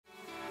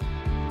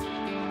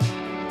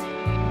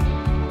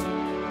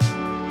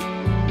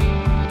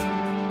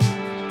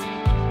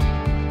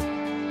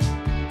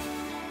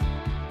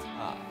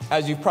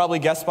As you've probably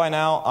guessed by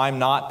now, I'm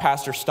not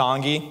Pastor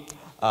Stongi.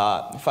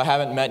 If I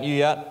haven't met you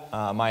yet,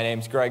 my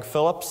name's Greg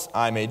Phillips.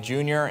 I'm a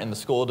junior in the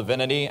School of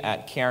Divinity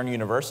at Cairn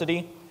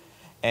University.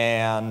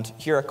 And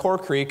here at Core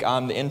Creek,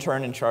 I'm the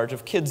intern in charge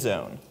of Kids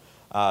Zone.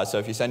 So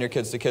if you send your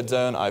kids to Kids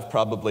Zone, I've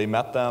probably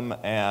met them,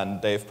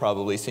 and they've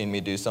probably seen me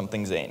do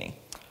something zany.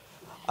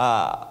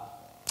 Pastor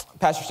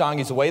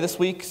Stongi's away this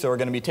week, so we're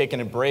going to be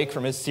taking a break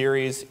from his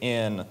series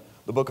in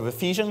the book of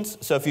Ephesians.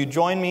 So if you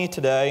join me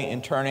today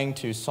in turning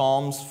to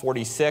Psalms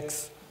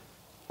 46,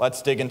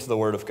 let's dig into the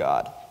Word of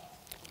God.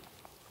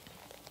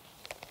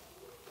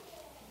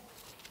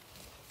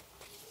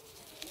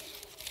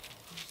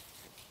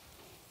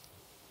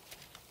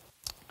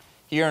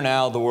 Hear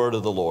now the word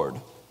of the Lord.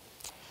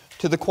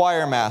 To the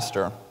choir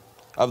master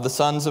of the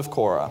sons of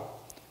Korah,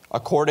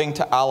 according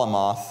to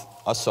Alamoth,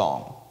 a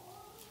song.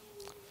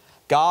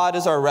 God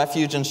is our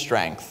refuge and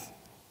strength,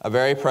 a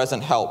very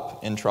present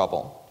help in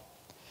trouble.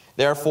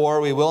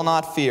 Therefore we will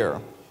not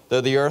fear, though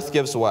the earth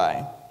gives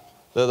way,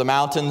 though the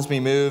mountains be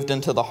moved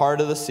into the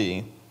heart of the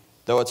sea,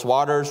 though its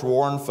waters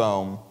roar and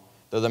foam,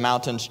 though the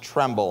mountains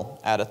tremble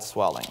at its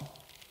swelling.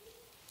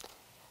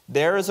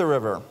 There is a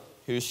river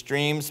whose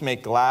streams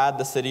make glad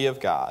the city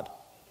of God,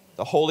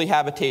 the holy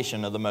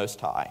habitation of the Most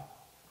High.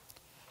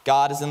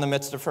 God is in the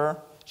midst of her,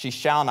 she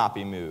shall not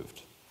be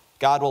moved.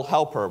 God will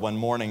help her when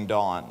morning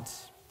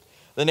dawns.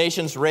 The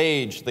nations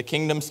rage, the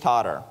kingdoms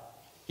totter.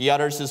 He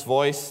utters his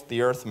voice,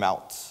 the earth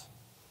melts.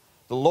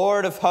 The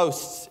Lord of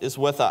hosts is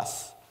with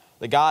us.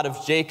 The God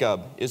of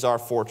Jacob is our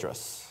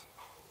fortress.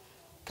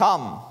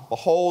 Come,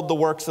 behold the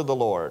works of the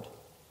Lord,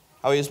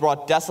 how he has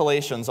brought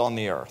desolations on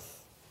the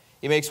earth.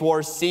 He makes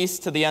wars cease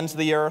to the ends of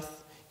the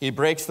earth. He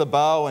breaks the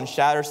bow and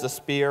shatters the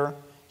spear.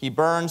 He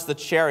burns the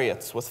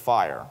chariots with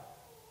fire.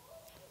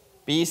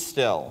 Be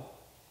still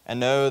and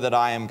know that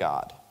I am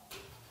God.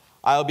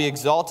 I will be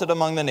exalted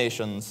among the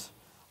nations.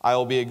 I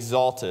will be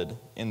exalted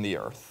in the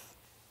earth.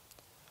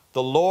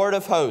 The Lord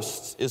of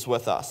hosts is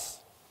with us.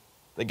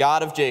 The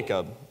God of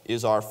Jacob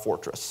is our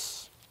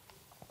fortress.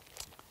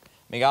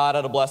 May God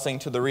add a blessing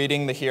to the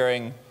reading, the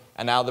hearing,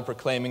 and now the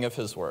proclaiming of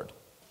his word.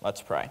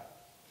 Let's pray.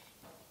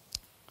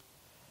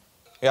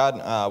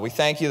 God, we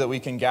thank you that we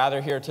can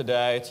gather here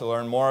today to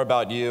learn more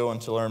about you and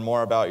to learn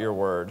more about your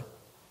word.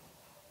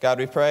 God,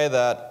 we pray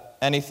that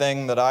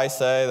anything that I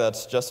say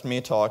that's just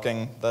me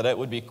talking, that it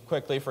would be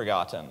quickly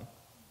forgotten.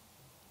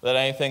 That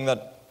anything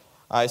that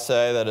I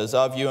say that is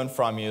of you and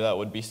from you, that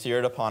would be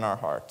seared upon our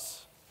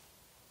hearts.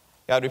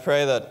 God, we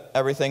pray that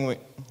everything we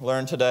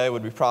learn today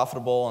would be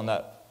profitable and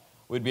that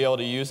we'd be able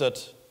to use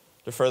it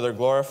to further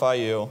glorify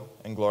you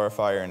and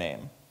glorify your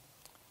name.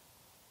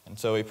 And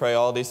so we pray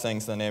all these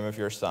things in the name of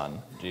your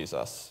Son,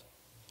 Jesus.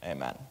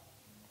 Amen.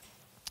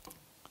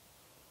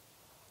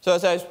 So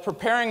as I was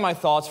preparing my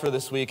thoughts for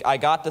this week, I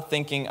got to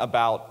thinking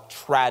about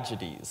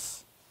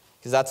tragedies,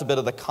 because that's a bit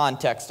of the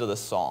context of this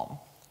psalm.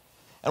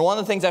 And one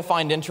of the things I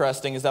find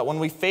interesting is that when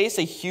we face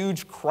a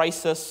huge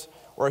crisis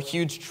or a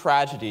huge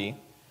tragedy,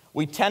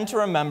 we tend to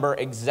remember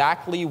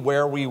exactly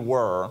where we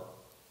were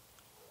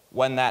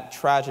when that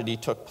tragedy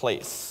took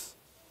place.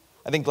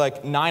 I think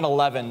like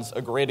 9/11's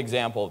a great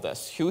example of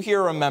this. Who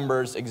here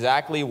remembers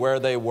exactly where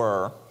they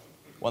were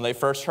when they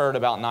first heard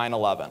about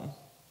 9/11?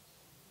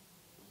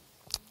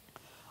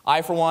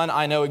 I, for one,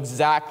 I know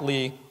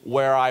exactly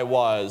where I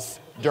was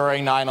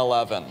during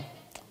 9/11.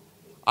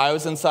 I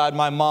was inside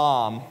my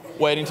mom,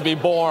 waiting to be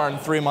born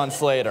 3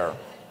 months later.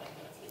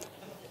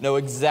 Know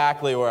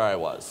exactly where I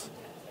was.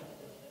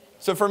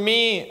 So for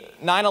me,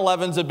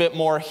 9/11's a bit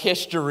more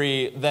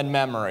history than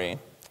memory.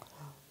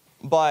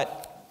 But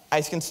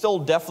I can still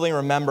definitely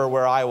remember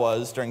where I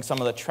was during some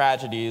of the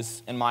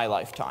tragedies in my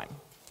lifetime.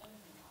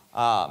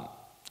 I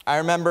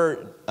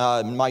remember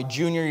my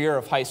junior year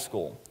of high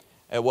school.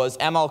 It was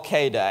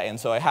MLK Day, and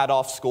so I had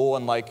off school,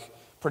 and like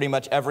pretty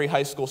much every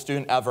high school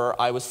student ever,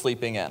 I was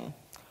sleeping in.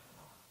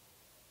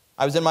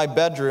 I was in my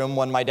bedroom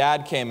when my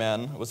dad came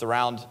in. It was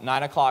around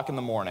 9 o'clock in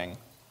the morning.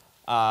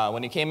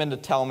 When he came in to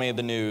tell me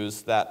the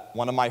news that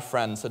one of my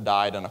friends had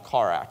died in a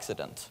car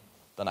accident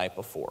the night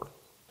before.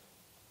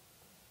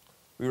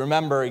 We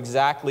remember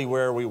exactly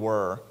where we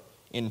were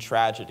in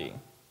tragedy.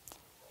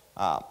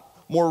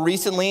 More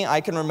recently,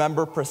 I can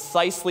remember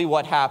precisely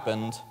what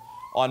happened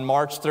on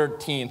March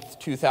 13th,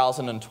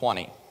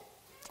 2020.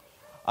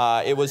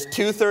 It was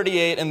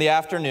 2:38 in the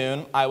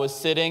afternoon. I was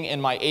sitting in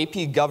my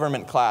AP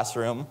government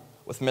classroom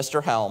with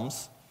Mr.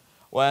 Helms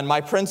when my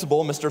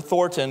principal, Mr.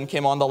 Thornton,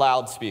 came on the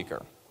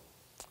loudspeaker.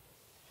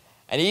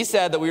 And he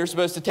said that we were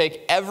supposed to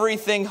take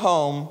everything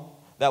home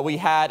that we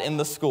had in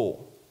the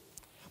school,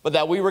 but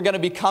that we were going to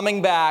be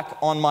coming back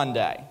on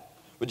Monday.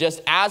 But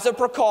just as a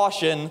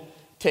precaution,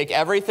 take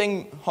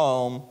everything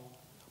home,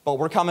 but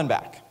we're coming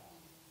back.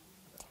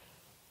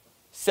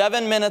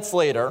 7 minutes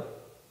later,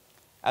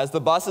 as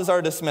the buses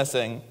are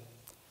dismissing,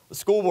 the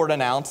school board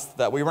announced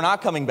that we were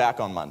not coming back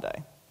on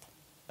Monday,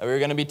 that we were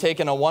going to be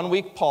taking a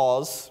 1-week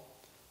pause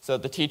so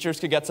that the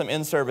teachers could get some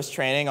in-service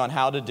training on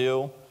how to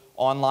do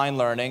online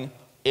learning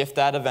if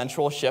that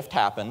eventual shift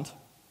happened.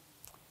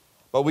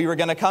 But we were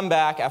going to come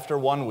back after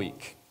 1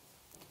 week.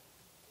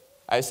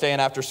 I was staying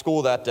after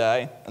school that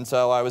day, and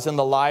so I was in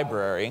the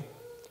library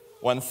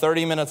when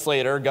 30 minutes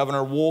later,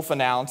 Governor Wolf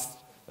announced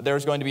that there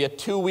was going to be a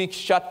 2-week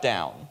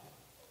shutdown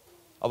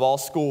of all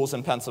schools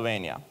in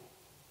Pennsylvania.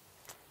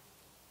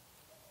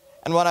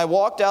 And when I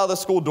walked out of the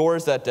school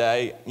doors that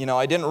day,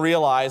 I didn't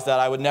realize that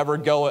I would never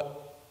go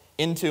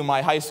into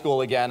my high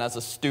school again as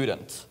a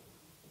student.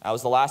 That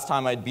was the last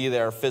time I'd be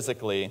there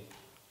physically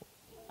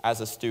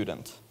as a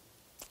student.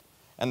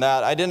 And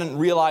that I didn't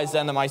realize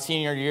then that my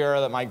senior year,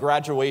 that my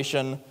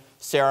graduation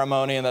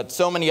ceremony, and that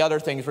so many other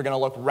things were going to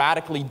look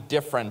radically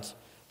different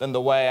than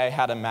the way I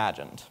had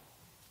imagined.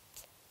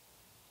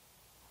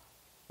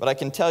 But I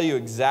can tell you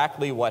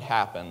exactly what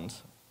happened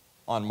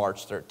on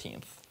March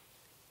 13th.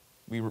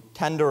 We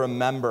tend to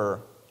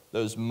remember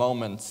those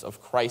moments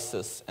of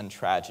crisis and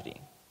tragedy.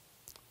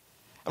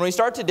 And when we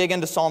start to dig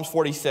into Psalms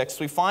 46,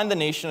 we find the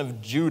nation of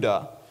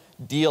Judah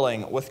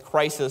dealing with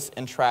crisis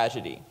and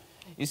tragedy.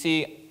 You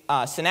see,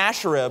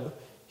 Sennacherib,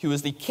 who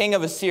was the king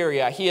of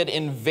Assyria, he had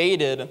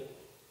invaded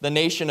the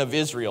nation of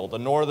Israel, the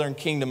northern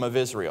kingdom of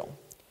Israel.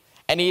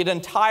 And he had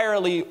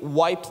entirely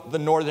wiped the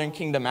northern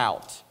kingdom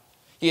out.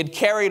 He had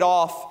carried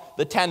off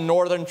the 10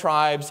 northern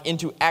tribes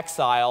into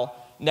exile,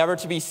 never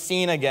to be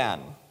seen again,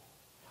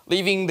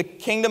 leaving the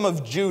kingdom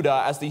of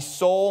Judah as the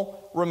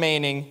sole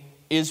remaining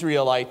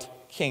Israelite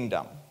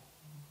kingdom.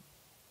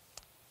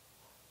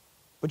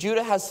 But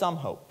Judah has some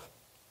hope.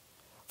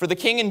 For the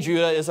king in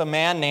Judah is a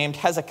man named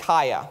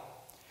Hezekiah.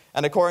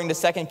 And according to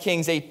 2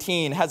 Kings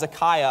 18,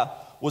 Hezekiah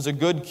was a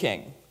good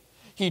king.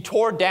 He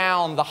tore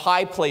down the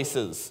high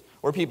places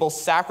where people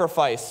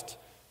sacrificed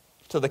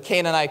to the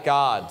Canaanite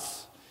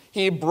gods.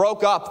 He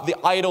broke up the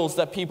idols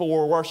that people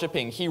were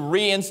worshiping. He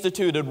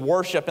reinstituted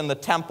worship in the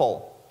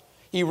temple.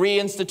 He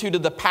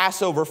reinstituted the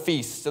Passover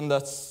feast and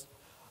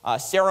the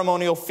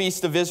ceremonial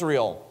feast of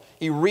Israel.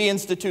 He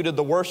reinstituted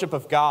the worship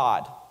of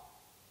God.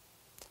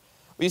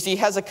 You see,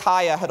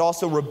 Hezekiah had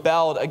also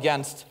rebelled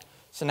against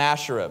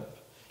Sennacherib.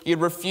 He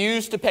had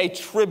refused to pay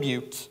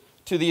tribute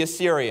to the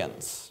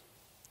Assyrians.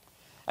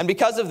 And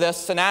because of this,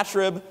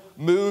 Sennacherib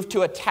moved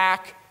to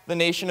attack the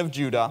nation of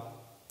Judah,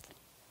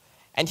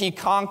 and he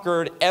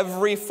conquered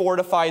every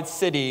fortified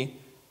city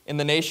in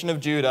the nation of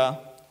Judah,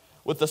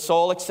 with the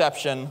sole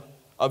exception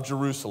of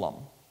Jerusalem.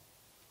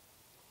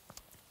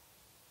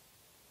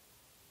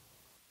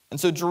 And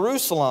so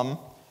Jerusalem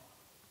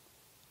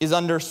is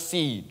under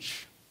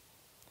siege.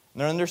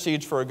 And they're under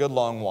siege for a good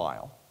long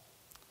while.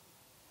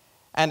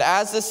 And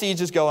as the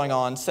siege is going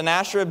on,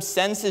 Sennacherib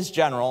sends his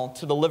general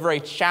to deliver a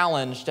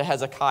challenge to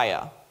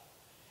Hezekiah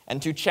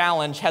and to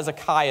challenge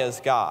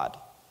Hezekiah's God.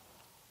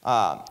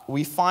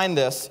 We find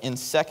this in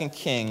 2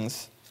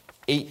 Kings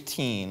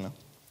 18,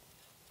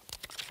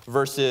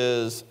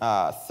 verses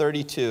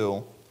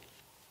 32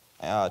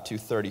 to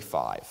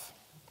 35.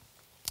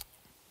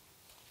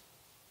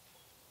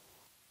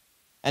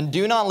 And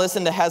do not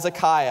listen to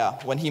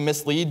Hezekiah when he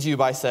misleads you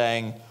by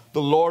saying,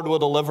 "The Lord will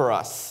deliver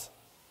us."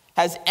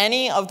 Has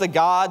any of the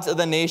gods of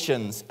the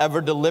nations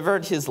ever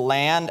delivered his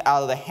land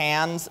out of the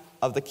hands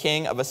of the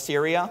king of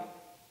Assyria?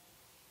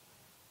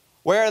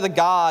 Where are the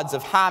gods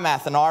of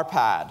Hamath and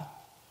Arpad?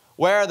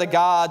 Where are the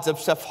gods of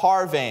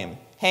Sepharvaim,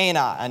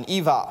 Hena, and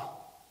Eva?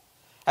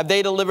 Have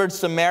they delivered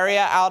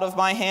Samaria out of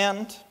my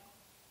hand?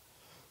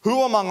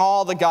 Who among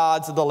all the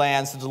gods of the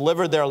lands have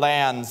delivered their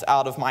lands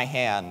out of my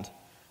hand,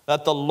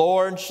 that the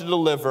Lord should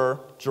deliver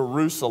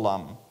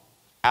Jerusalem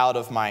out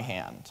of my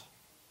hand?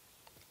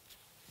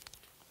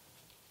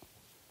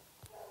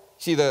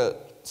 See, the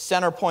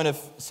center point of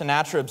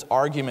Sennacherib's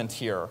argument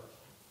here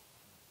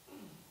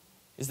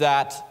is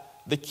that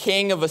the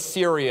king of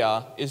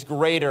Assyria is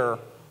greater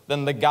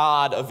than the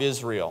God of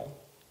Israel,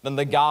 than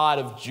the God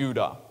of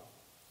Judah.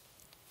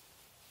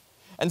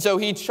 And so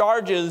he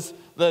charges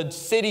the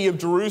city of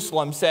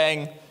Jerusalem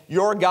saying,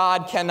 "Your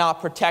God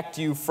cannot protect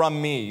you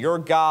from me. Your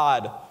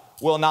God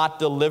will not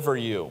deliver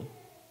you."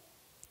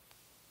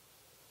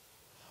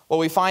 What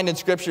we find in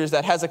Scripture is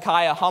that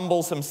Hezekiah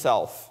humbles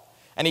himself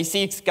and he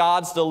seeks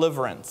God's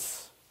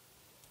deliverance.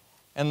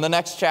 In the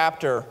next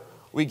chapter,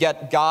 we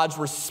get God's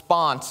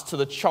response to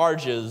the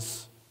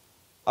charges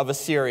of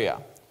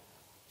Assyria.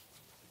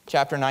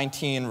 Chapter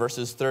 19,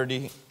 verses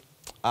 32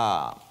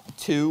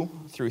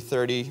 through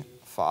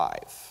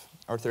 35,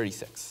 or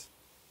 36.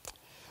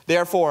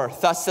 "Therefore,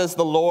 thus says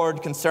the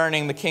Lord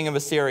concerning the king of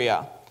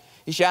Assyria,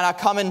 he shall not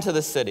come into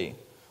the city,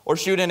 or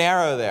shoot an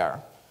arrow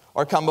there,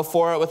 or come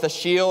before it with a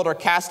shield, or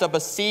cast up a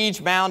siege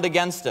mound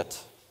against it.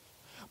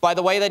 By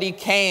the way that he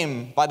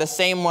came, by the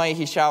same way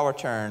he shall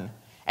return,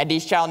 and he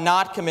shall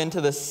not come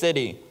into the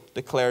city,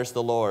 declares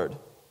the Lord.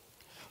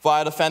 For I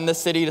will defend this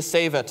city to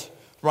save it,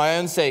 for my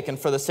own sake and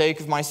for the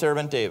sake of my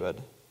servant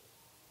David."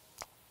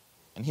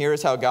 And here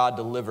is how God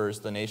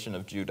delivers the nation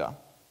of Judah.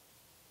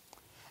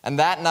 "And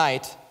that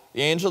night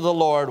the angel of the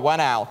Lord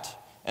went out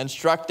and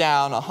struck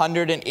down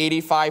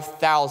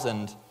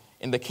 185,000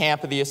 in the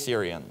camp of the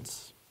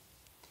Assyrians.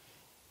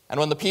 And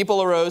when the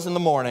people arose in the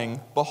morning,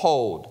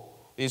 behold,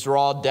 these were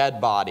all dead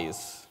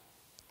bodies.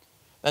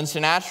 Then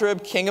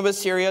Sennacherib, king of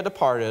Assyria,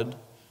 departed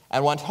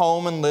and went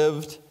home and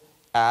lived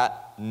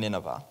at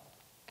Nineveh."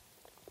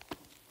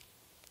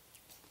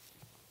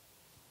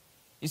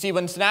 You see,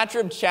 when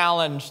Sennacherib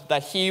challenged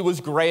that he was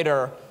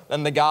greater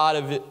than the God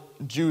of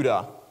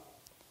Judah,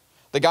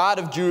 the God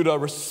of Judah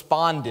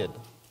responded.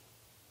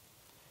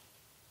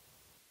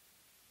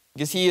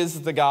 Because he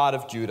is the God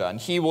of Judah,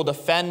 and he will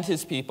defend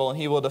his people, and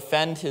he will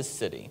defend his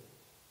city.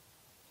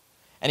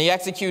 And he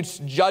executes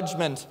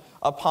judgment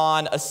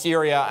upon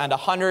Assyria, and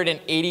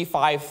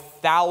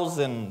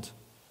 185,000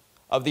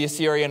 of the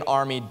Assyrian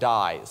army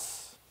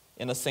dies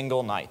in a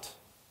single night.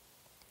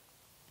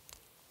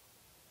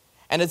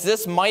 And it's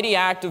this mighty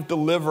act of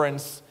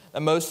deliverance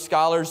that most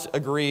scholars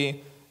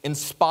agree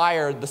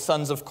inspired the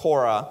sons of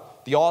Korah,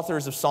 the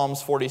authors of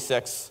Psalms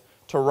 46,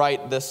 to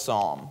write this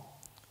psalm.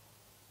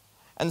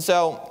 And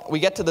so we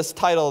get to this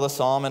title of the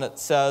psalm, and it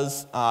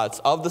says it's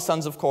of the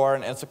sons of Korah,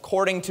 and it's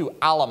according to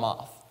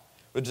Alamoth,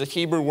 which is a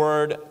Hebrew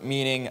word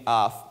meaning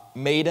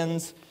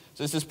maidens.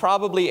 So this is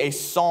probably a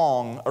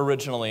song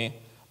originally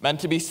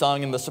meant to be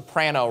sung in the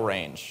soprano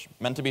range,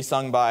 meant to be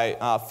sung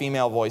by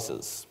female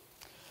voices.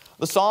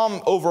 The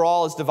psalm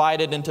overall is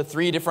divided into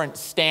 3 different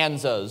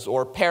stanzas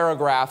or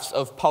paragraphs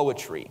of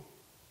poetry.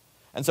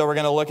 And so we're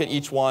going to look at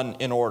each one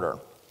in order.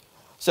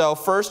 So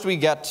first we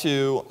get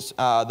to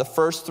the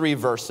first 3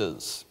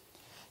 verses.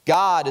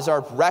 God is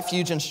our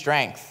refuge and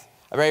strength,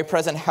 a very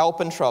present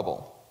help in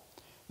trouble.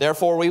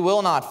 Therefore we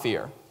will not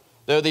fear,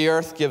 though the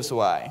earth gives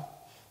way,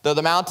 though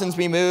the mountains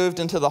be moved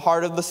into the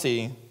heart of the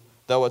sea,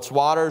 though its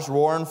waters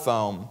roar and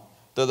foam,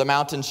 though the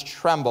mountains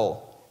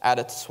tremble at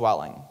its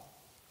swelling.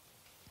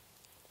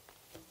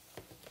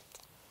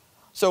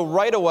 So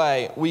right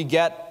away, we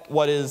get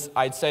what is,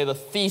 I'd say, the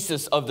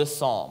thesis of this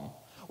psalm,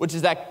 which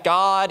is that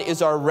God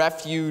is our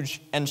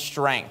refuge and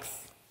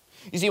strength.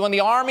 You see, when the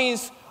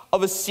armies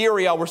of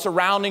Assyria were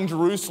surrounding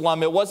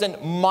Jerusalem, it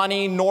wasn't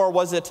money, nor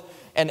was it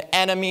an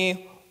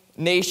enemy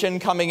nation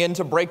coming in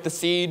to break the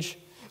siege.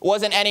 It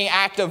wasn't any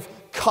act of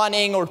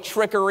cunning or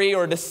trickery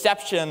or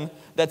deception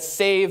that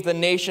saved the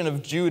nation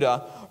of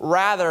Judah.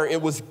 Rather,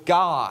 it was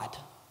God.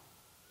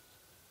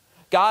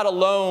 God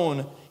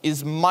alone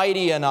is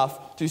mighty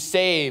enough to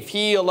save.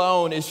 He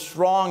alone is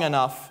strong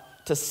enough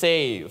to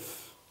save.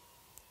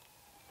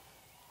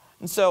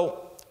 And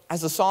so,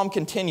 as the psalm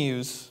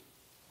continues,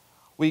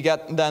 we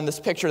get then this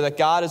picture that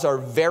God is our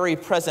very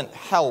present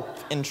help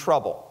in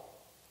trouble.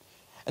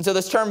 And so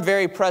this term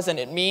very present,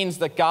 it means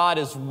that God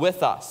is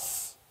with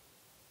us.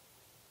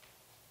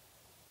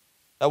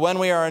 That when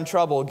we are in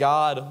trouble,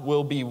 God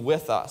will be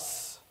with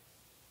us.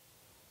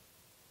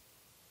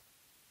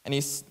 And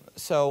it's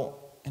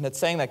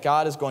saying that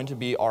God is going to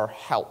be our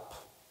help.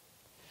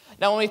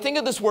 Now, when we think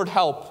of this word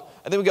help,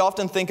 I think we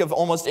often think of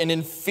almost an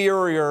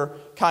inferior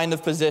kind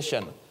of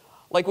position.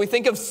 Like we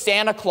think of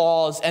Santa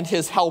Claus and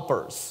his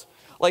helpers.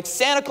 Like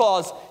Santa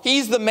Claus,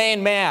 he's the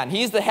main man.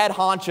 He's the head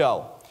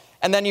honcho.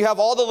 And then you have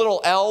all the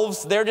little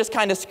elves. They're just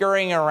kind of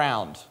scurrying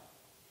around.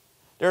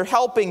 They're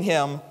helping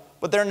him,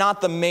 but they're not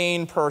the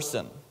main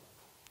person.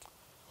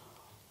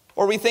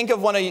 Or we think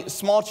of when a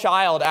small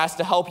child asks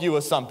to help you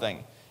with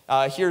something.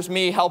 Here's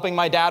me helping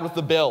my dad with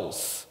the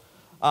bills.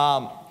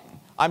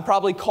 I'm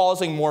probably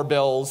causing more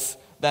bills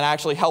than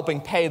actually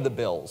helping pay the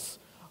bills.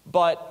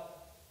 But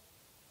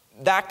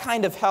that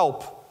kind of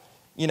help,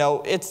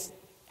 it's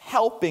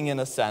helping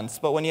in a sense.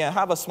 But when you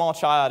have a small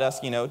child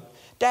ask,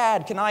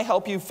 Dad, can I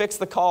help you fix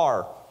the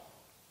car?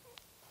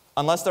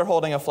 Unless they're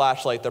holding a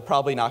flashlight, they're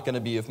probably not going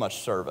to be of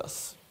much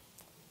service.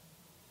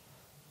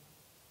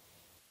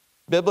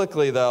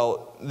 Biblically,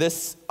 though,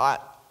 this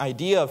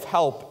idea of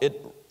help,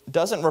 it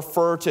doesn't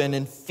refer to an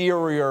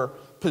inferior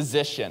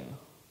position.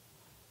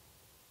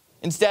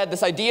 Instead,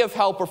 this idea of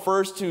help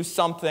refers to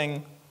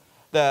something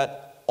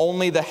that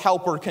only the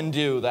helper can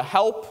do. The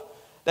help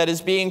that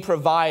is being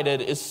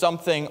provided is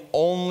something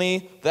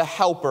only the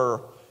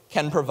helper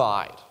can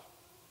provide.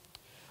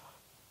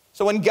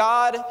 So when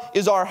God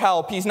is our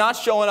help, he's not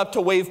showing up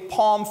to wave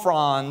palm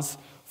fronds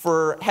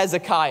for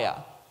Hezekiah.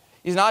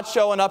 He's not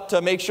showing up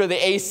to make sure the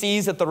AC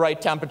is at the right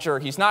temperature.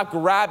 He's not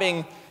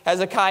grabbing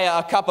Hezekiah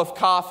a cup of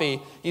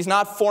coffee. He's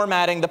not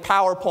formatting the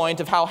PowerPoint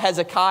of how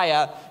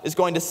Hezekiah is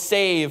going to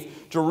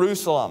save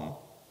Jerusalem.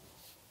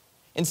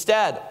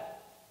 Instead,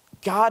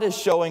 God is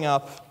showing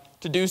up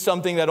to do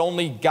something that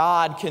only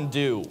God can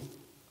do.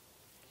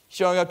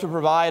 Showing up to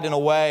provide in a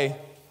way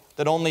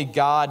that only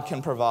God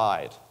can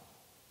provide.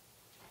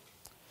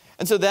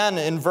 And so then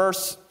in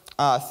verse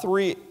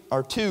 3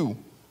 or 2,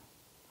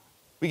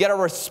 we get a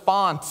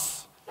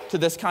response to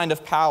this kind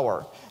of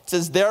power. It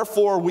says,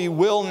 therefore we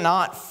will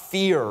not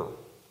fear.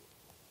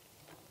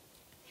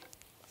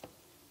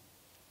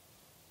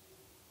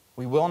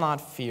 We will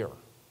not fear.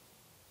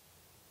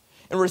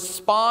 In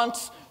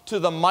response to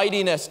the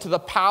mightiness, to the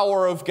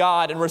power of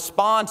God, in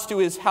response to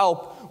his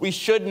help, we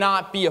should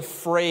not be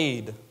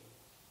afraid.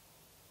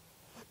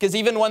 Because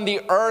even when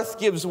the earth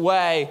gives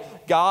way,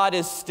 God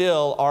is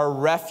still our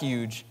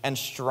refuge and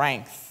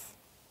strength.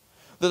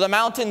 Though the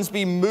mountains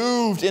be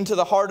moved into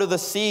the heart of the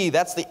sea,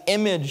 that's the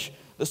image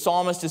the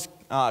psalmist is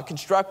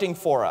constructing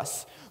for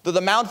us. Though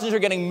the mountains are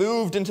getting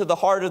moved into the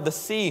heart of the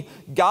sea,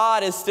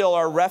 God is still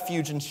our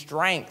refuge and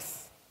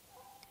strength.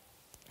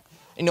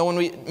 When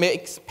we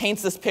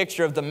paints this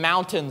picture of the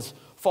mountains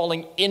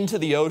falling into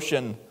the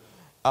ocean,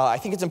 I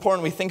think it's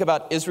important we think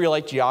about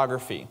Israelite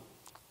geography.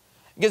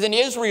 Because in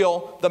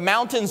Israel, the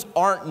mountains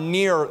aren't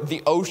near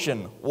the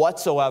ocean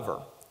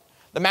whatsoever.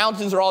 The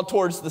mountains are all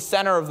towards the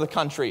center of the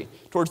country,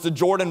 towards the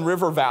Jordan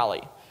River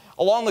Valley.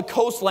 Along the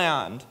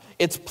coastland,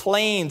 it's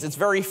plains, it's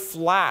very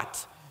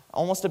flat,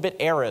 almost a bit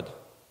arid.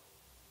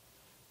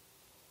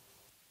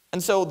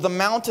 And so the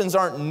mountains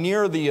aren't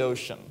near the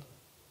ocean.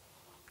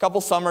 A couple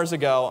summers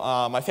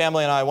ago, my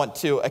family and I went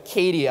to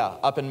Acadia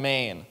up in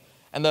Maine.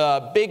 And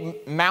the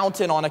big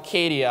mountain on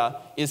Acadia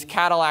is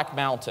Cadillac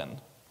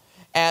Mountain.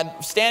 And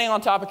standing on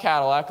top of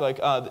Cadillac, like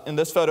in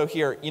this photo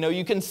here,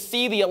 you can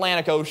see the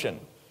Atlantic Ocean.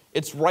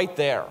 It's right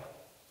there.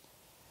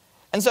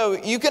 And so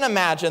you can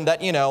imagine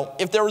that,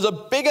 if there was a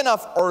big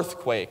enough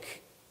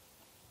earthquake,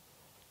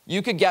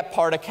 you could get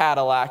part of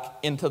Cadillac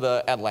into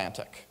the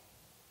Atlantic.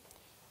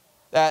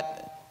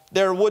 That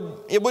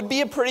it would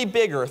be a pretty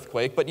big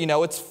earthquake, but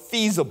it's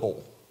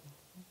feasible.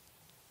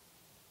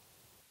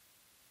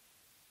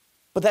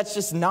 But that's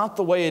just not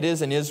the way it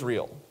is in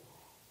Israel.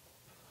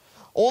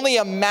 Only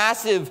a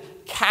massive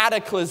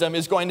cataclysm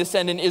is going to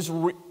send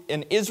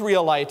an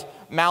Israelite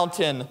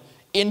mountain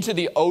into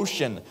the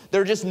ocean.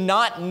 They're just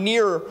not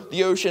near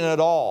the ocean at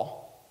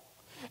all.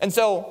 And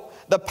so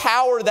the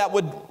power that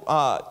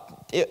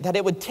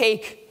it would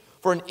take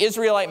for an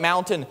Israelite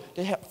mountain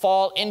to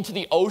fall into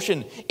the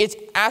ocean, it's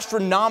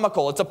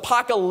astronomical. It's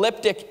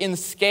apocalyptic in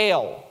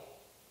scale.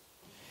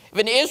 If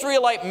an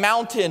Israelite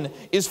mountain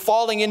is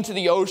falling into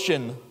the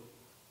ocean,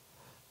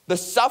 the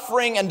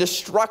suffering and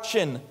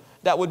destruction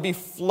that would be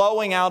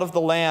flowing out of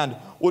the land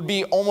would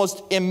be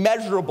almost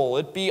immeasurable.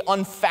 It'd be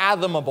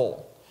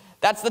unfathomable.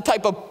 That's the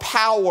type of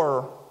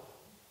power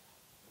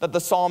that the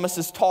psalmist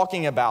is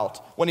talking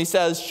about when he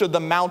says, should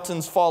the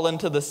mountains fall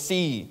into the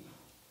sea.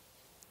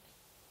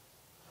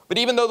 But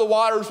even though the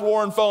waters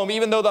roar and foam,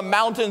 even though the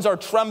mountains are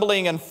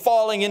trembling and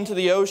falling into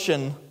the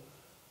ocean,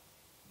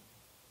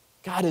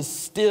 God is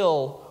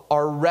still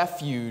our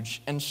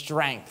refuge and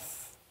strength.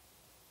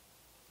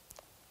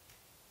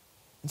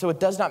 And so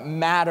it does not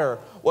matter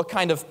what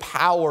kind of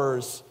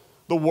powers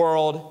the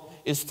world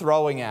is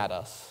throwing at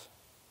us.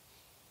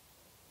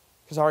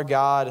 Because our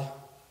God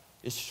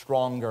is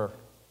stronger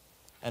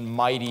and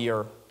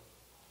mightier.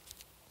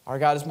 Our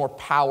God is more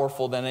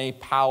powerful than any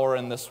power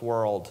in this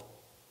world.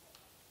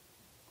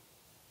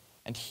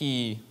 And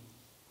He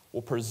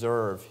will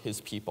preserve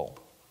His people.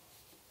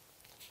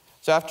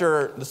 So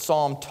after the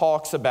psalm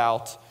talks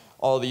about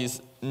all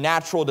these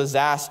natural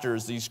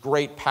disasters, these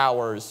great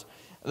powers,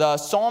 the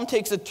psalm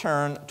takes a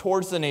turn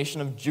towards the nation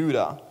of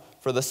Judah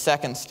for the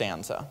second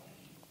stanza.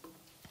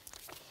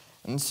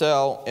 And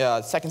so,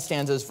 second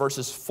stanza is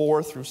verses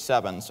 4 through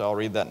 7, so I'll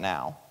read that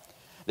now.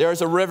 There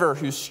is a river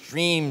whose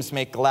streams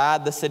make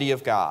glad the city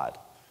of God,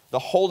 the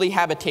holy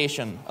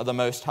habitation of the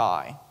Most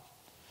High.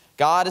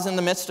 God is in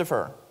the midst of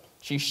her.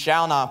 She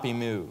shall not be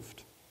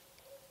moved.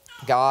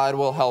 God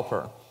will help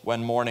her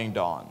when morning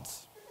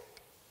dawns.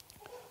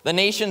 The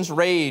nations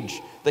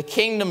rage, the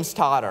kingdoms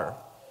totter.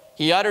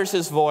 He utters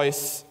his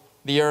voice,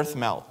 the earth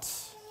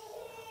melts.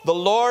 The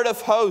Lord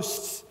of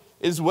hosts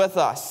is with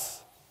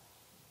us.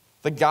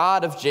 The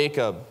God of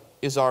Jacob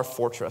is our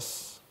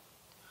fortress.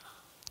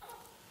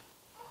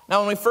 Now,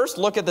 when we first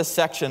look at this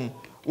section,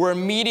 we're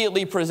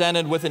immediately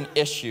presented with an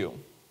issue.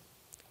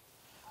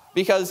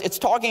 Because it's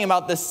talking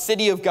about the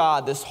city of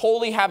God, this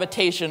holy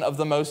habitation of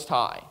the Most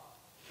High.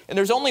 And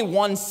there's only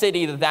one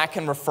city that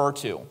can refer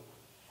to,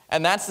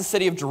 and that's the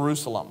city of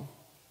Jerusalem.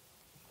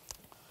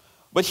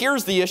 But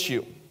here's the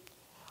issue.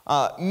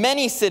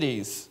 Many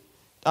cities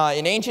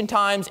in ancient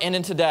times and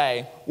in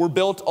today were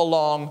built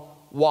along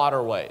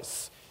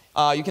waterways.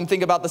 You can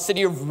think about the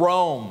city of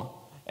Rome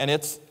and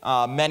its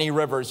many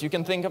rivers. You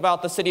can think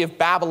about the city of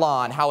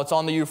Babylon, how it's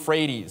on the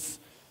Euphrates.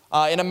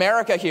 In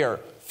America here,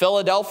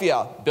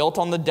 Philadelphia, built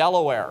on the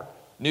Delaware.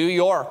 New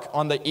York,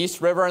 on the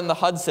East River and the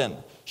Hudson.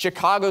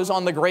 Chicago's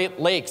on the Great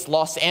Lakes.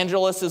 Los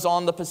Angeles is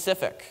on the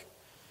Pacific.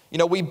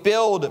 We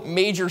build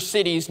major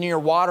cities near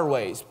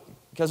waterways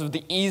because of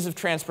the ease of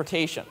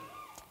transportation.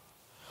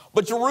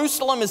 But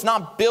Jerusalem is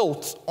not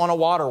built on a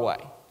waterway.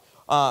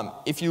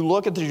 If you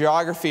look at the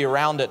geography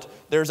around it,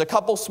 there's a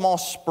couple small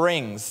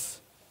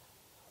springs,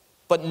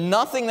 but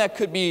nothing that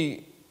could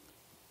be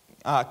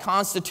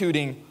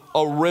constituting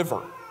a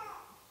river.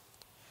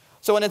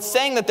 So when it's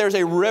saying that there's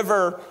a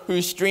river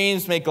whose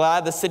streams make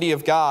glad the city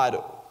of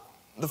God,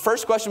 the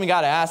first question we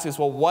got to ask is,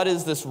 well, what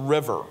is this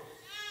river?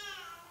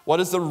 What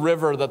is the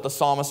river that the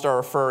psalmists are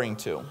referring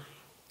to?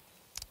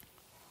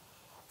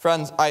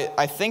 Friends,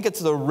 I think it's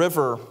the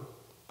river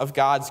of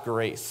God's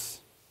grace.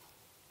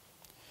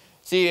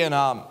 See, in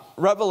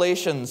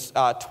Revelations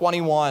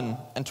 21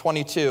 and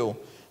 22,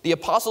 the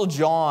Apostle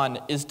John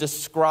is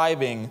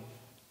describing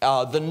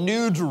the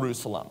new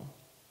Jerusalem.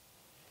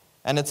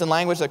 And it's in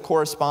language that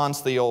corresponds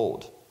to the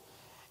old.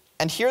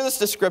 And hear this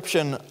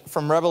description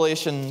from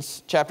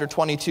Revelations chapter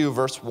 22,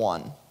 verse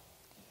 1.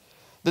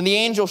 Then the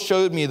angel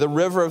showed me the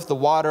river of the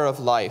water of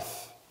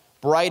life,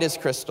 bright as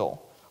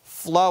crystal,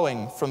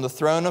 flowing from the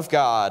throne of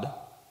God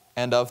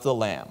and of the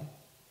Lamb.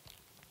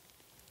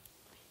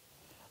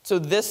 So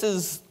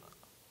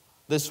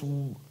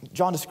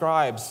John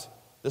describes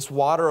this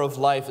water of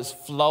life is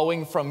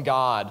flowing from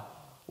God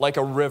like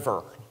a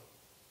river.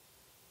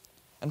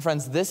 And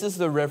friends, this is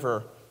the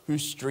river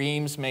whose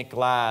streams make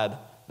glad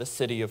the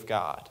city of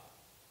God.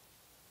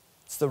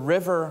 It's the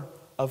river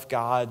of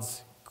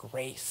God's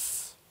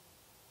grace.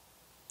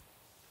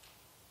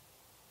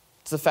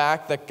 It's the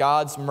fact that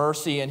God's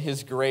mercy and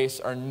his grace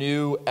are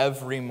new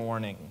every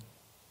morning.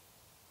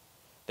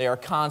 They are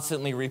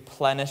constantly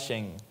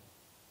replenishing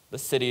the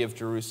city of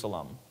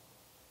Jerusalem.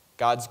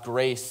 God's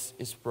grace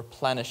is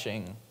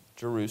replenishing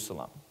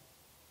Jerusalem.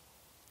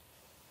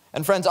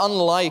 And friends,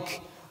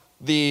 unlike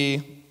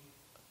the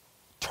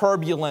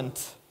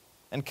turbulent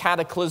and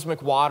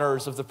cataclysmic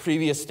waters of the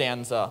previous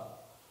stanza,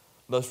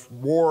 those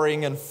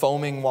roaring and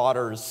foaming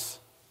waters,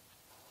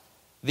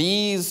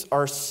 these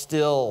are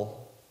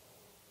still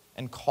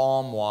and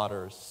calm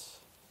waters.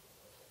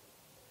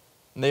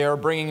 And they are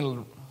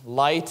bringing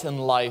light and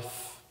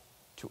life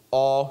to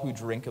all who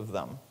drink of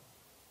them.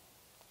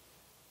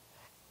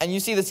 And you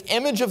see, this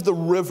image of the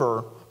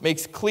river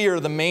makes clear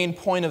the main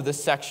point of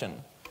this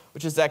section,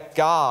 which is that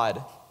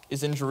God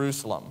is in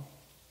Jerusalem.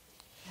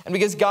 And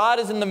because God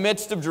is in the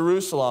midst of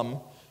Jerusalem,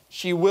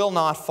 she will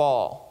not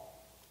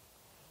fall.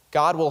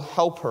 God will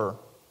help her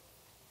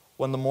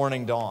when the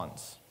morning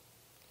dawns.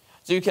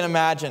 So you can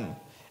imagine,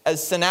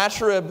 as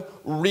Sennacherib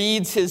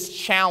reads his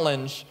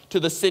challenge to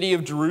the city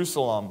of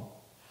Jerusalem,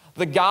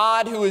 the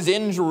God who is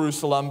in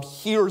Jerusalem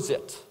hears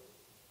it.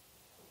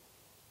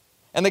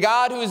 And the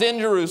God who is in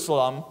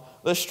Jerusalem,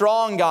 the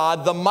strong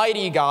God, the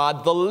mighty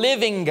God, the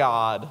living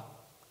God,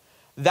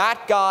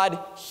 that God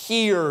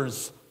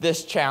hears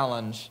this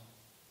challenge.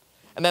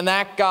 And then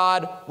that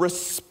God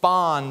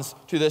responds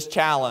to this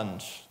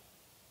challenge.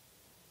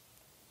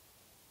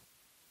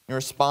 He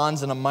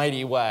responds in a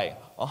mighty way.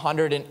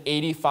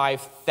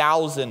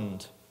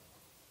 185,000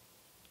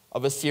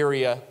 of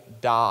Assyria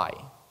die.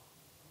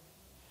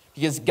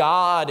 Because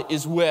God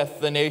is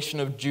with the nation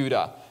of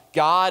Judah.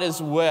 God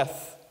is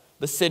with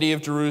the city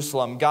of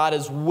Jerusalem. God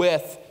is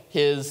with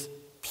his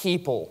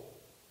people.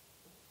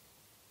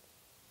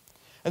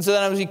 And so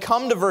then as we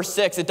come to verse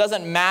 6, it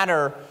doesn't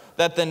matter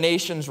that the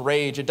nations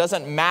rage. It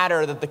doesn't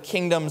matter that the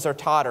kingdoms are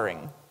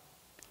tottering.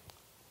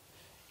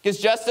 Because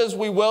just as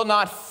we will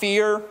not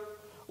fear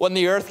when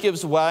the earth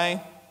gives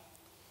way,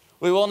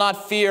 we will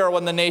not fear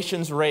when the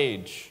nations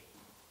rage.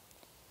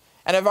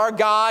 And if our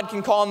God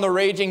can calm the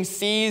raging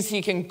seas,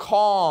 he can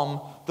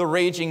calm the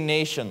raging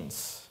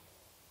nations.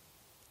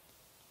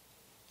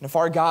 And if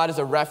our God is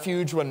a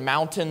refuge when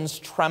mountains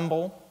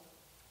tremble,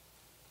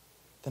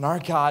 then our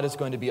God is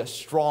going to be a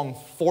strong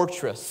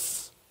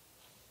fortress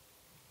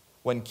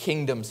when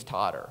kingdoms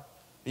totter.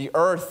 The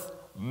earth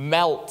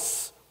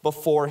melts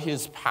before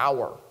his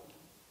power.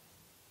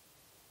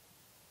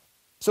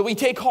 So we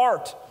take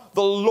heart.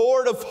 The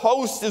Lord of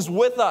hosts is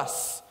with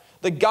us.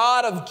 The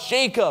God of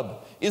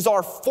Jacob is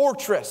our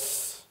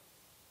fortress.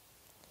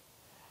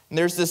 And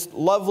there's this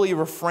lovely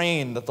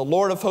refrain that the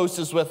Lord of hosts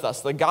is with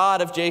us. The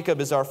God of Jacob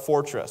is our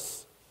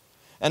fortress.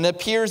 And it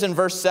appears in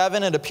verse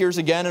 7. It appears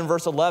again in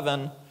verse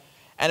 11.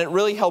 And it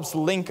really helps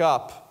link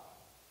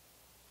up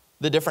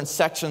the different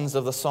sections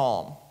of the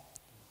psalm.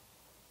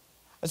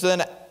 And so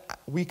then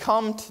we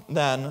come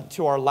then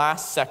to our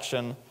last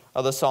section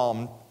of the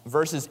psalm,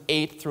 verses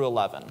 8 through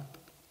 11.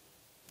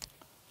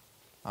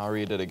 I'll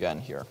read it again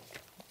here.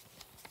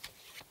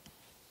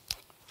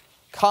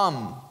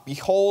 Come,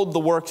 behold the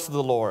works of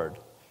the Lord,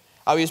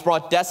 how he has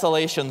brought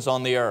desolations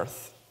on the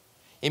earth.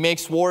 He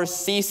makes wars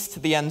cease to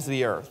the ends of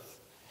the earth.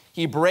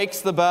 He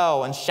breaks the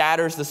bow and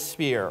shatters the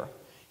spear.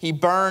 He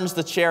burns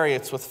the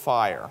chariots with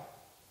fire.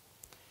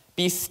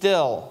 Be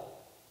still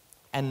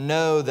and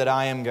know that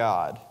I am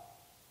God.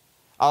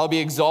 I will be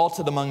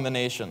exalted among the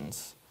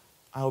nations.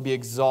 I will be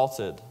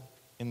exalted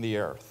in the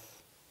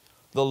earth.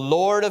 The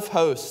Lord of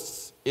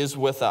hosts is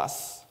with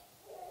us.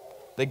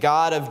 The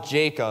God of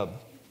Jacob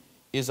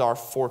is our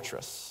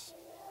fortress.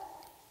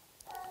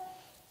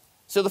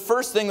 So the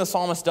first thing the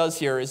psalmist does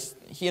here is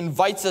he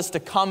invites us to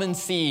come and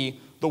see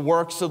the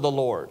works of the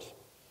Lord.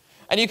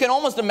 And you can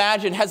almost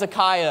imagine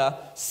Hezekiah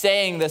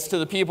saying this to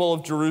the people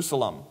of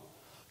Jerusalem.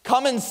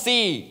 Come and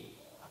see.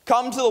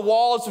 Come to the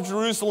walls of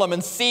Jerusalem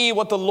and see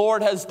what the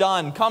Lord has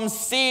done. Come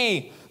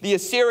see the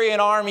Assyrian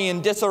army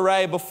in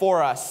disarray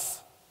before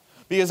us.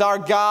 Because our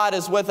God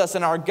is with us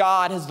and our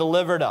God has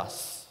delivered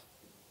us.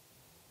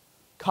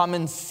 Come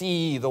and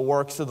see the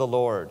works of the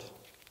Lord.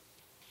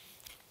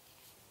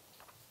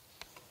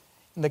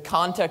 In the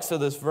context of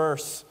this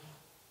verse,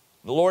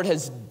 the Lord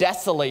has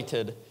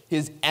desolated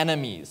his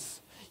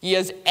enemies. He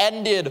has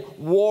ended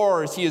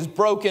wars. He has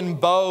broken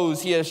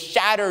bows. He has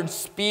shattered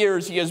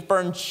spears. He has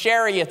burned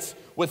chariots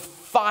with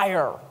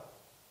fire.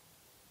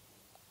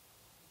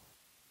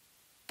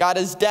 God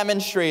has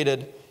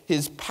demonstrated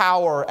his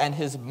power and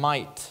his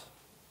might.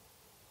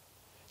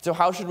 So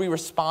how should we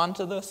respond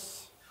to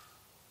this?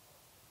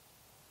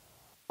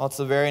 Well, it's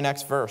the very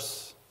next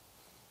verse.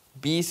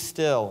 Be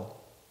still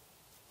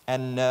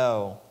and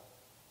know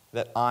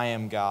that I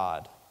am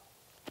God.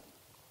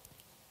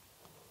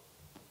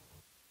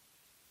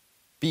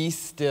 Be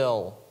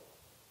still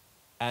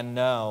and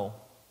know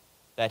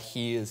that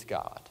he is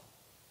God.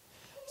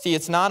 See,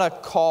 it's not a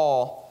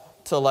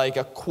call to like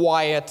a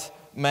quiet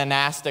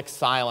monastic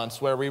silence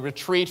where we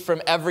retreat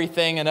from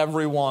everything and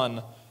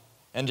everyone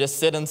and just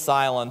sit in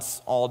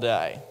silence all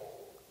day.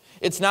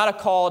 It's not a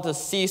call to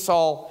cease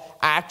all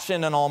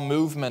action and all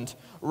movement.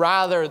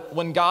 Rather,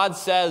 when God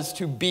says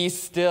to be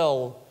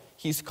still,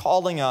 he's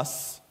calling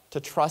us to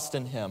trust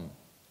in him.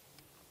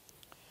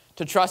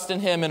 To trust in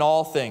him in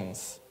all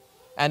things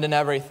and in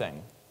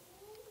everything.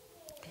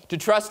 To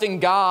trust in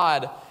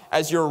God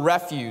as your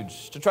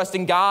refuge. To trust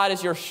in God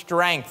as your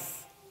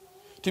strength.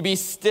 To be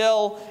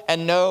still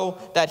and know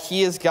that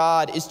he is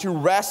God is to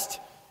rest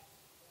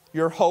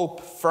your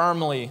hope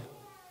firmly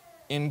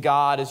in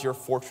God as your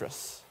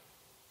fortress.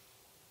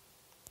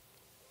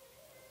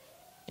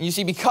 And you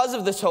see, because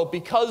of this hope,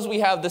 because we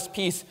have this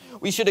peace,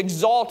 we should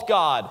exalt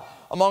God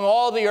among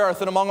all the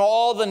earth and among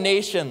all the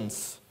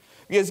nations.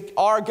 Because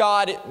our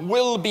God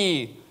will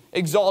be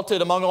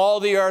exalted among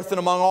all the earth and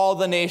among all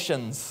the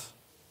nations.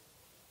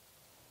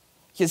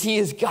 Because he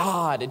is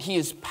God and he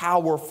is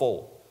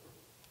powerful.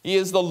 He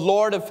is the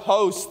Lord of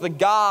hosts, the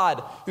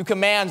God who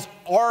commands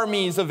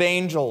armies of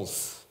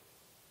angels.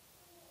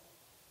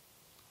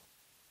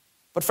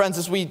 But friends,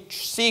 as we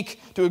seek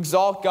to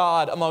exalt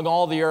God among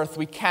all the earth,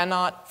 we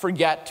cannot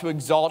forget to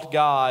exalt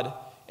God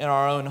in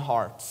our own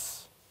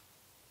hearts.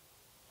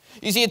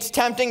 You see, it's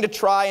tempting to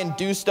try and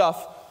do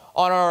stuff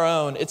on our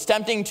own. It's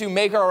tempting to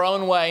make our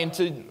own way and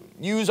to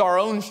use our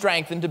own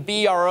strength and to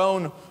be our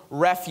own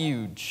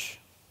refuge.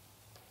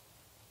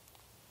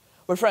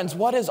 But friends,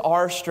 what is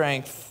our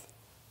strength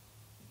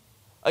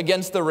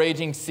against the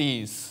raging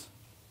seas?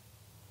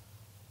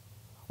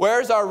 Where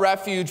is our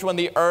refuge when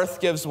the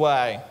earth gives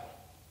way?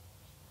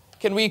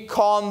 Can we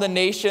calm the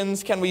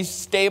nations? Can we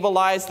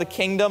stabilize the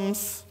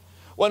kingdoms?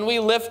 When we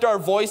lift our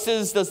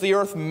voices, does the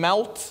earth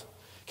melt?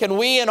 Can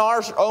we in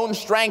our own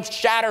strength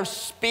shatter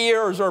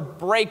spears or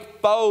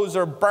break bows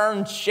or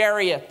burn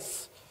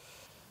chariots?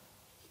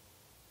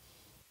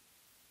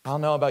 I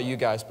don't know about you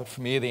guys, but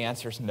for me the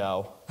answer is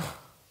no.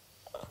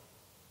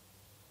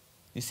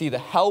 You see, the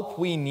help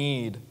we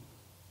need,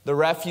 the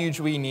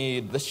refuge we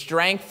need, the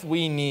strength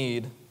we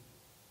need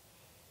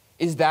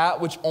is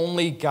that which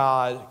only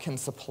God can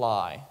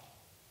supply.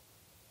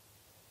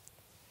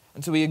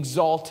 And so we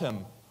exalt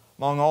him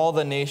among all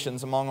the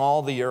nations, among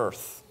all the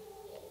earth.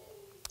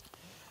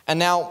 And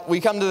now we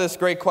come to this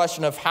great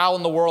question of how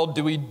in the world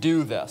do we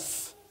do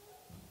this?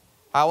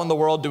 How in the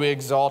world do we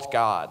exalt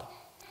God?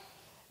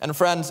 And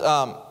friends,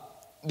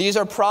 these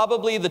are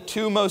probably the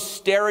two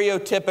most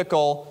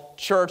stereotypical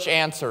church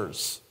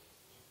answers.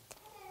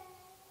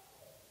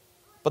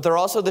 But they're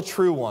also the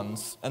true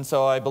ones, and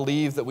so I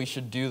believe that we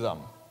should do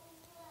them.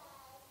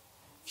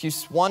 If you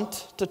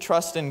want to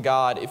trust in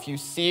God, if you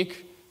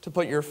seek to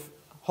put your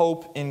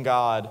hope in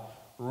God,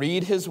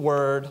 read his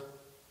word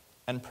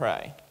and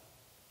pray.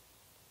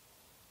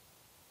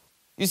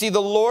 You see,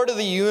 the Lord of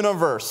the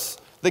universe,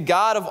 the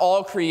God of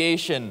all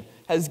creation,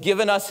 has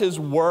given us his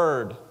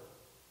word. If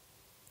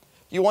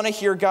you want to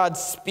hear God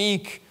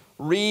speak,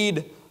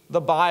 read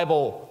the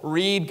Bible,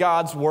 read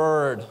God's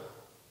word.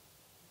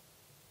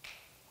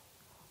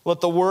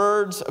 Let the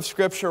words of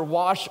Scripture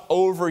wash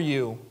over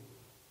you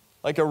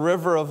like a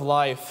river of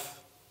life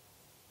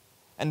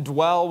and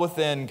dwell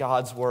within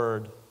God's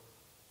word.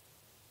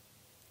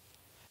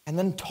 And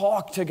then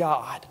talk to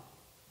God.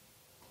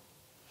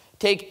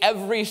 Take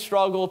every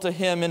struggle to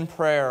him in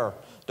prayer.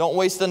 Don't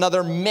waste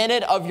another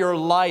minute of your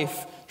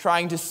life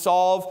trying to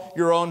solve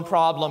your own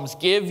problems.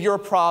 Give your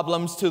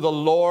problems to the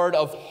Lord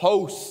of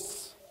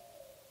hosts.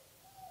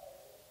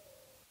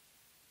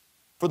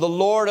 For the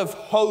Lord of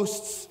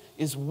hosts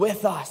is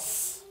with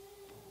us.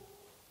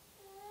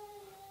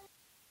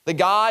 The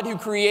God who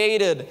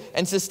created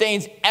and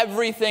sustains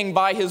everything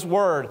by his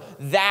word,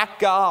 that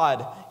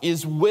God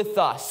is with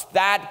us.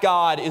 That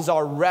God is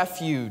our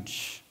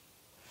refuge.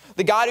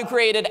 The God who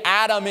created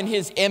Adam in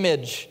his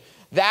image,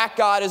 that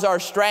God is our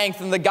strength.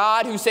 And the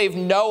God who saved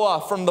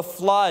Noah from the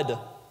flood,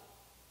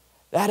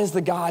 that is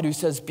the God who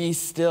says, be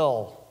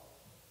still.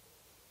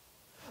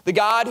 The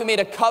God who made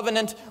a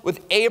covenant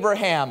with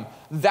Abraham,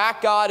 that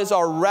God is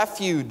our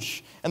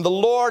refuge. And the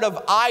Lord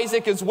of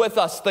Isaac is with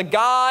us. The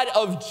God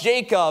of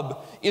Jacob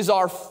is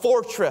our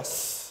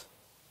fortress.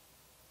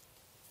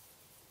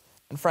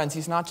 And friends,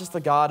 he's not just the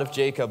God of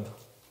Jacob.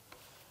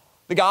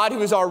 The God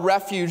who is our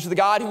refuge, the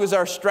God who is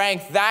our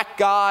strength, that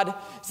God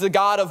is the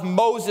God of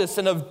Moses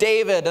and of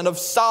David and of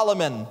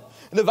Solomon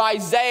and of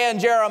Isaiah and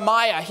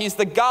Jeremiah. He's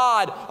the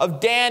God of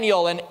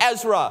Daniel and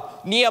Ezra,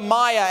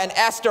 Nehemiah and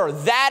Esther.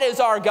 That is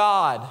our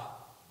God.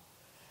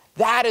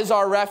 That is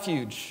our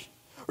refuge.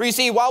 For you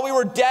see, while we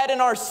were dead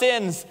in our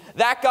sins,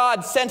 that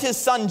God sent his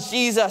son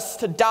Jesus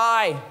to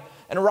die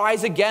and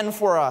rise again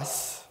for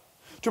us,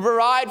 to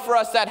provide for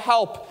us that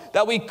help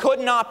that we could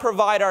not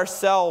provide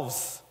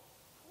ourselves.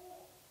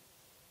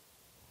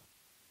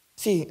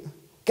 See,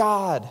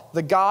 God,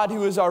 the God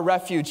who is our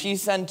refuge, he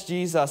sent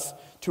Jesus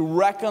to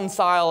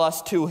reconcile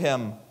us to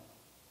him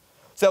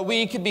so that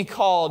we could be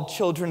called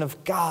children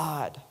of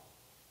God.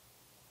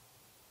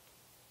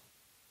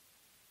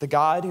 The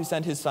God who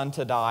sent his Son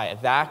to die,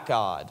 that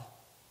God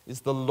is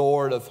the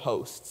Lord of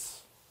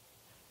hosts.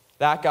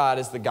 That God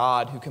is the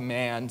God who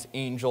commands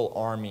angel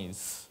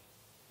armies.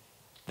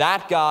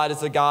 That God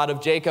is the God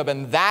of Jacob,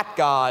 and that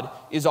God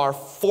is our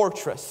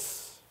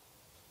fortress.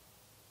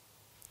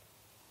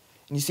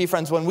 And you see,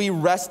 friends, when we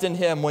rest in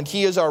him, when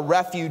he is our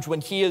refuge, when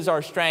he is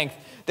our strength,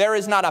 there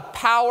is not a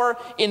power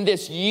in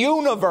this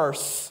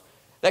universe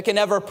that can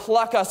ever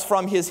pluck us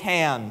from his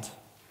hand.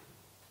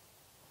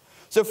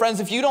 So friends,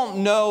 if you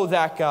don't know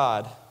that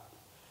God,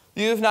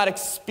 you have not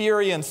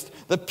experienced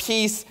the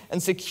peace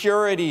and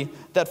security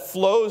that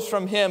flows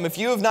from him, if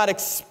you have not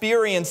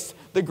experienced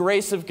the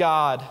grace of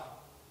God,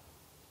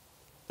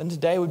 then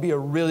today would be a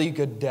really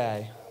good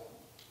day,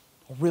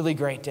 a really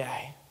great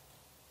day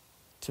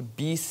to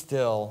be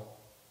still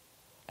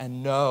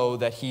and know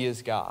that he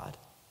is God.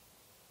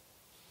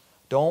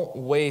 Don't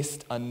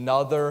waste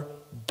another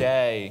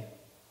day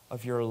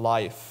of your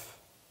life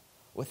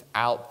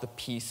without the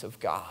peace of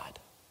God.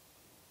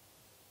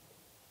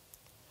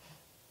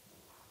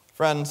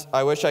 Friends,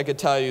 I wish I could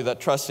tell you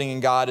that trusting in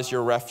God as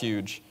your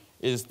refuge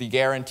is the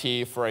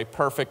guarantee for a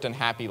perfect and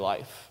happy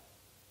life.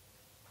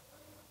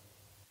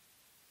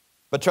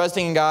 But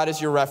trusting in God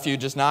as your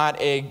refuge is not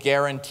a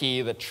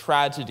guarantee that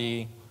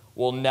tragedy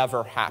will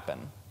never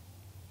happen.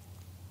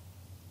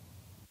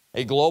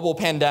 A global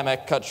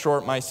pandemic cut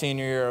short my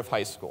senior year of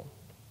high school.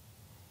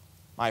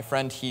 My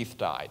friend Heath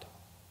died.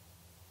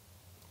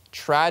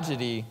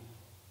 Tragedy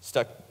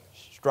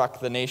struck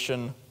the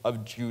nation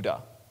of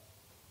Judah.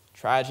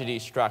 Tragedy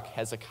struck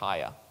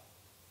Hezekiah.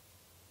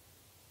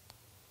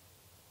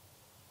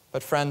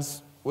 But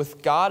friends,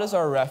 with God as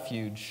our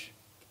refuge,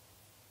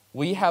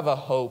 we have a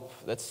hope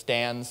that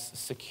stands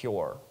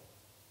secure.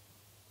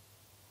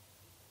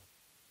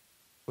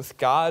 With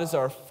God as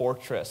our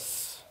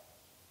fortress,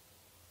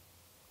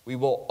 we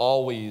will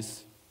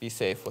always be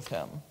safe with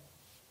him.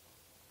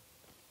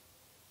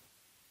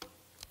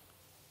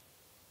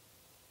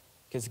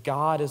 Because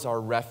God is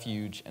our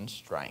refuge and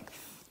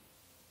strength.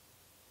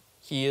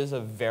 He is a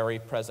very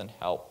present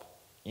help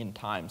in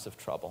times of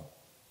trouble.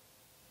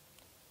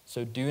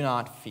 So do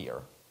not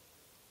fear.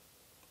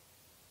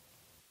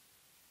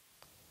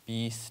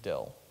 Be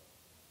still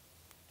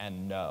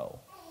and know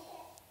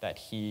that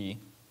he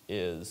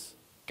is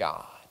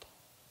God.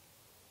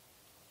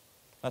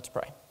 Let's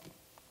pray.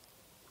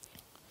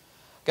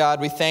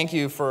 God, we thank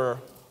you for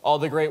all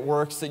the great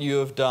works that you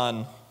have done.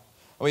 And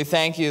we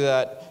thank you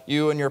that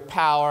you in your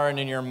power and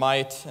in your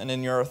might and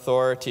in your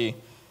authority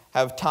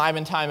have time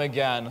and time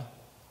again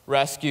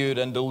rescued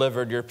and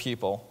delivered your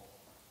people.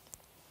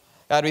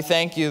 God, we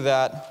thank you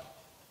that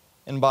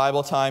in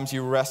Bible times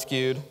you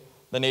rescued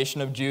the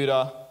nation of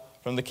Judah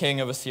from the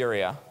king of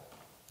Assyria.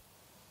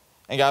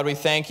 And God, we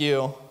thank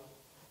you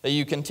that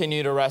you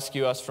continue to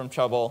rescue us from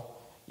trouble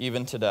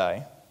even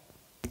today.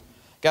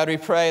 God, we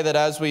pray that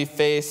as we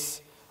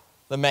face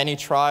the many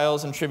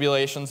trials and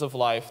tribulations of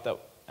life, that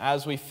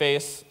as we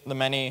face the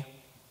many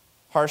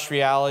harsh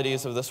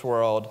realities of this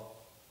world,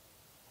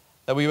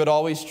 that we would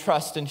always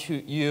trust in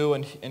you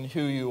and in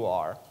who you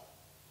are.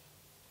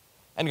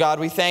 And God,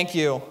 we thank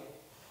you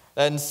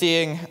that in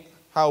seeing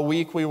how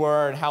weak we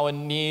were and how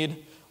in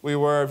need we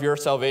were of your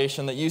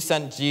salvation, that you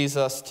sent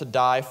Jesus to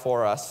die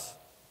for us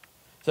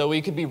so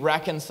we could be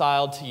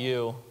reconciled to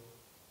you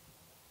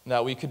and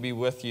that we could be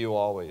with you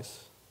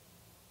always.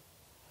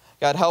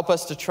 God, help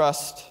us to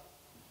trust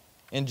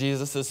in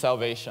Jesus'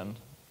 salvation.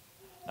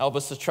 Help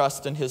us to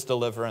trust in his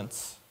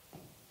deliverance.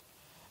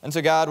 And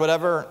so God,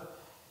 whatever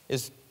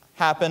is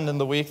happened in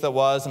the week that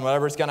was and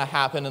whatever is going to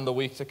happen in the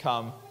week to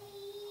come,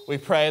 we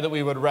pray that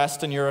we would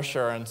rest in your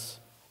assurance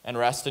and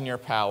rest in your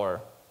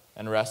power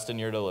and rest in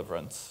your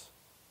deliverance.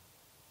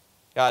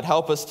 God,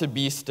 help us to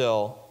be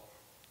still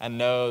and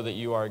know that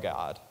you are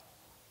God.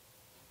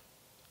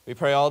 We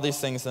pray all these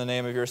things in the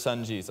name of your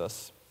Son,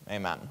 Jesus.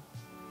 Amen.